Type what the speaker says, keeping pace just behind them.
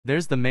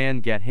There's the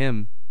man, get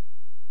him.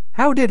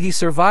 How did he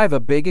survive a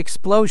big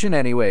explosion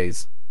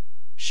anyways?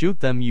 Shoot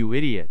them, you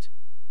idiot.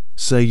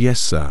 Say yes,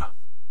 sir.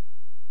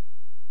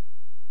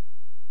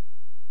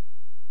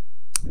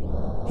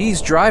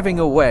 He's driving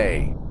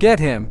away. Get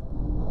him.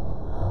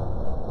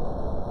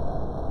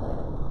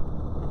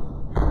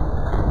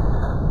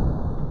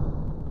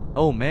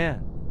 Oh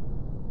man.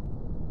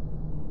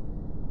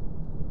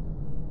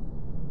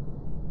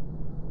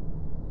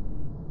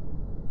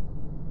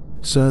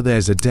 Sir,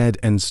 there's a dead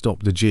end,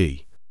 stop the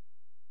G.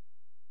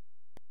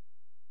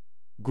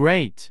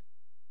 Great.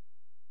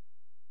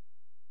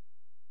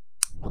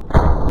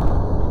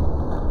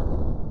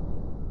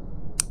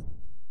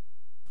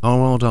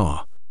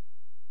 RRR.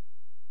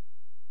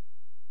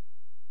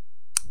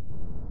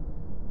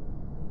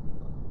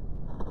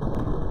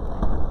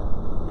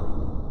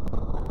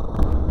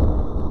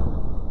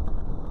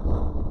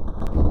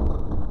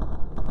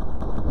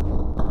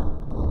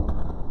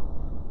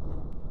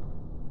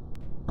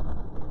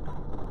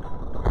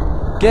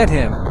 Get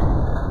him.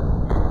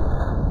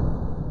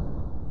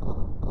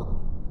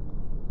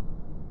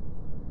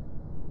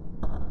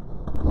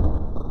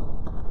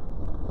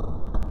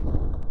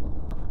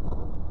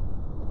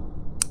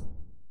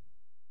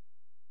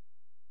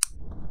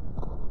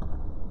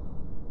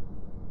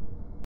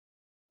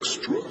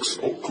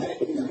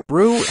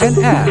 Brew and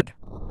add.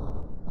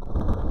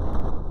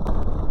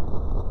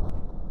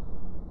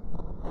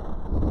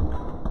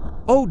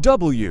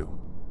 OW.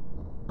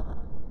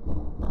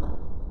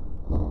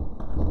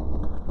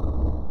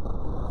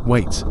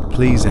 Wait,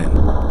 please,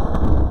 N.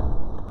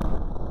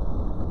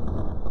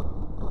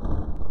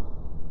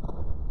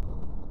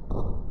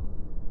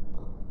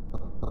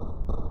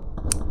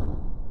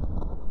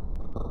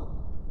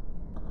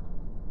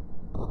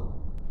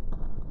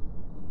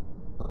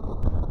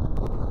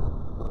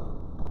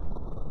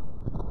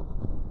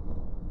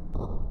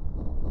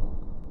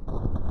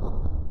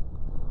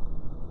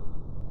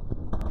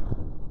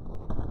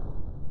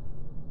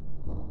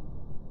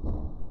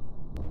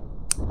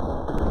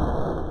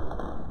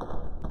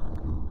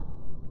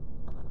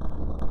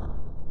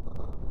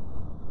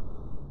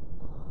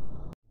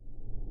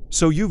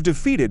 So you've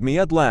defeated me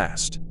at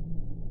last.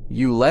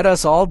 You let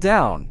us all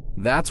down.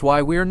 That's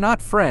why we're not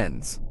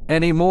friends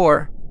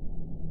anymore.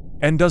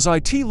 And does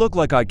IT look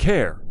like I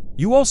care?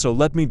 You also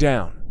let me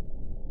down.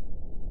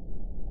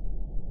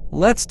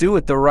 Let's do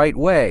it the right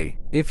way.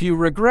 If you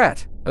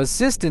regret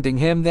assistanting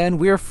him, then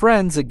we're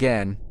friends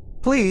again.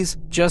 Please,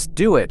 just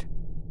do it.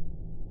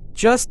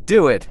 Just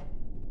do it.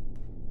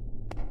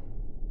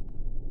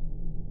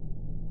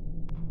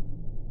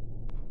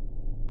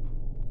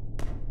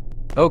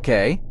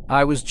 Okay,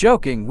 I was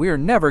joking. We're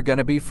never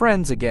gonna be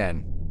friends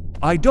again.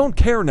 I don't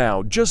care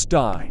now, just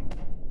die.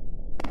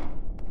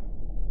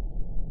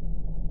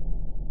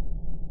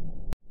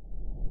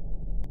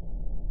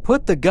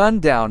 Put the gun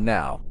down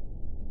now.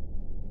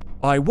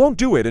 I won't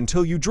do it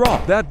until you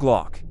drop that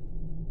Glock.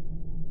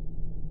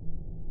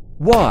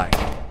 Why?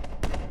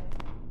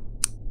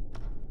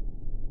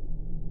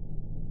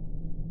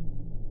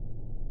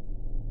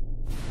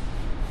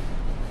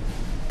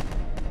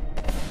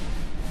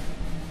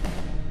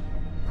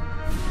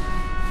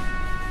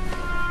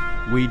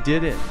 We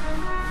did it.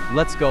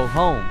 Let's go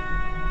home.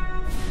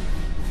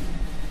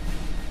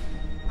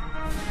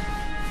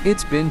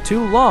 It's been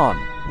too long.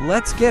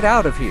 Let's get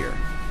out of here.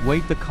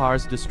 Wait, the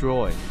car's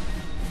destroyed.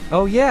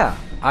 Oh yeah,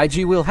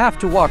 IG will have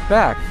to walk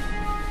back.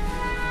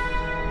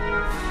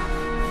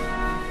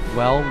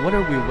 Well, what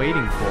are we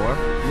waiting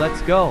for?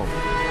 Let's go.